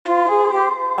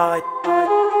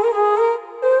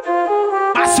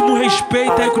Máximo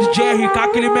respeito aí com o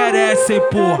SHEIK que ele merece, hein,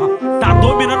 porra. Tá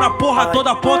dominando a porra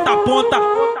toda, ponta a ponta.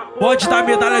 Pode dar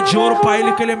medalha de ouro pra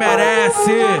ele que ele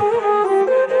merece.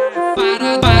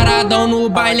 Paradão no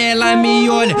baile, ela me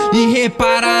olha e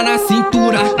repara na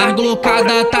cintura. A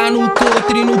glocada tá no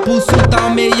cotre, no pulso tá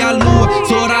meia lua.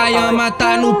 Sorayama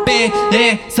tá no pé,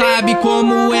 sabe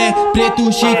como é.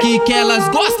 Preto chique que elas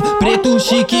gostam, preto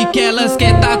chique que elas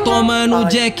quer. Tá tomando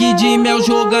jack de mel,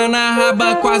 jogando a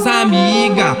raba com as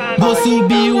amigas. Vou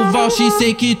subir o voucher,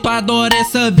 sei que tu adora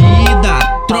essa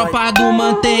vida. Tropa do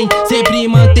mantém, sempre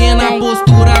mantendo a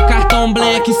postura. Cartão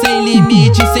black sem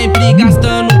limite, sempre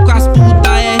gastando com as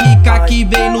puta. RK que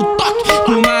vem no toque,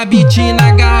 com uma beat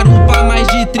na garupa. Mais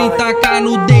de 30k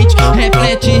no dente,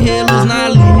 reflete reluz na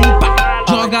lupa.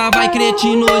 Joga vai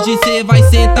cretino, hoje cê vai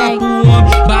sentar pro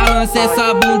homem. Balança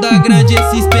essa bunda grande,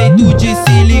 esses peitos de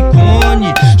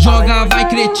silicone. Joga vai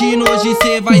cretino, hoje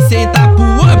cê vai sentar pro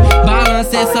homem.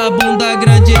 Balança essa bunda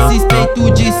grande, esses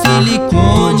peitos de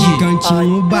silicone. De cantinho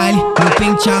no baile, o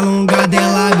pente alongado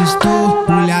ela avistou.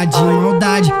 Olhar de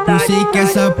maldade, eu sei que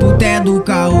essa puta é do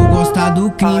caô, gosta do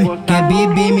crime. Quer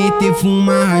beber, meter,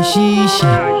 fumar rachixe.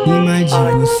 Rima de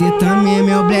você também é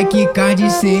meu black card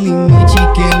sem limite.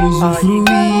 Quer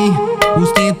usufruir,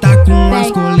 ostenta com as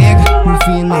colegas. No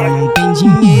final não tem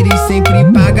dinheiro e sempre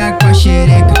paga com a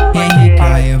xereca. RK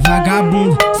é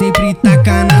vagabundo, sempre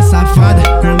taca na safada.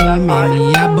 Come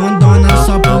meme e abandona,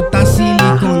 só puta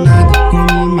siliconada.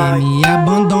 Come meme e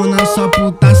abandona, só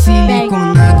puta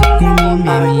siliconada. Come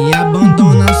meme e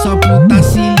abandona, só puta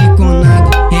siliconada.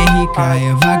 RK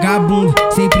é vagabundo,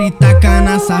 sempre taca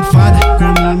na safada.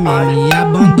 Come meme e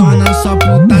abandona, só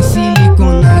puta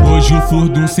siliconada. Hoje o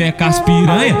furdum seca as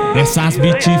piranha, essas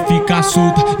beat fica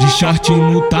solta. De short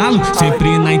no talo,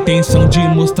 sempre na intenção de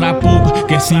mostrar polpa.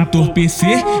 Quer se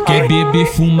entorpecer, quer beber,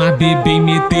 fumar, beber e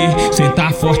meter.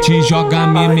 Sentar forte e joga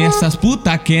meme, essas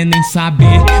puta quer nem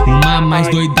saber. Uma mais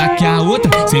doida que a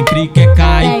outra, sempre quer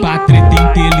cair pra treta.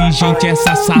 Inteligente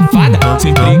essa safada,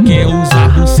 sempre quer usar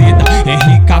buceta.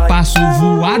 RK passo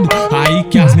voado, aí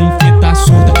que as ninfetas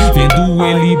surda. Vendo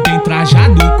ele bem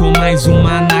trajado, com mais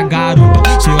uma na garupa.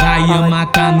 Sorayama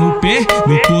tá no pé,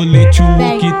 no colete o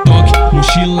walkie-talkie.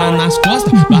 Mochila nas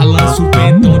costas, balança o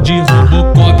pentão de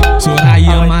Robocop.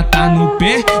 Sorayama tá no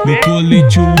pé, no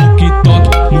colete o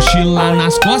walkie-talkie. Mochila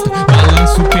nas costas,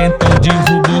 balança o pentão de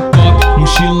Robocop.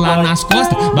 Mochila nas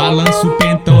costas, balança o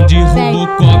pentão de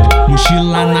Robocop.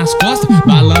 Mochila nas costas,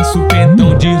 balança o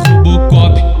pentão de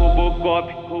Robocop.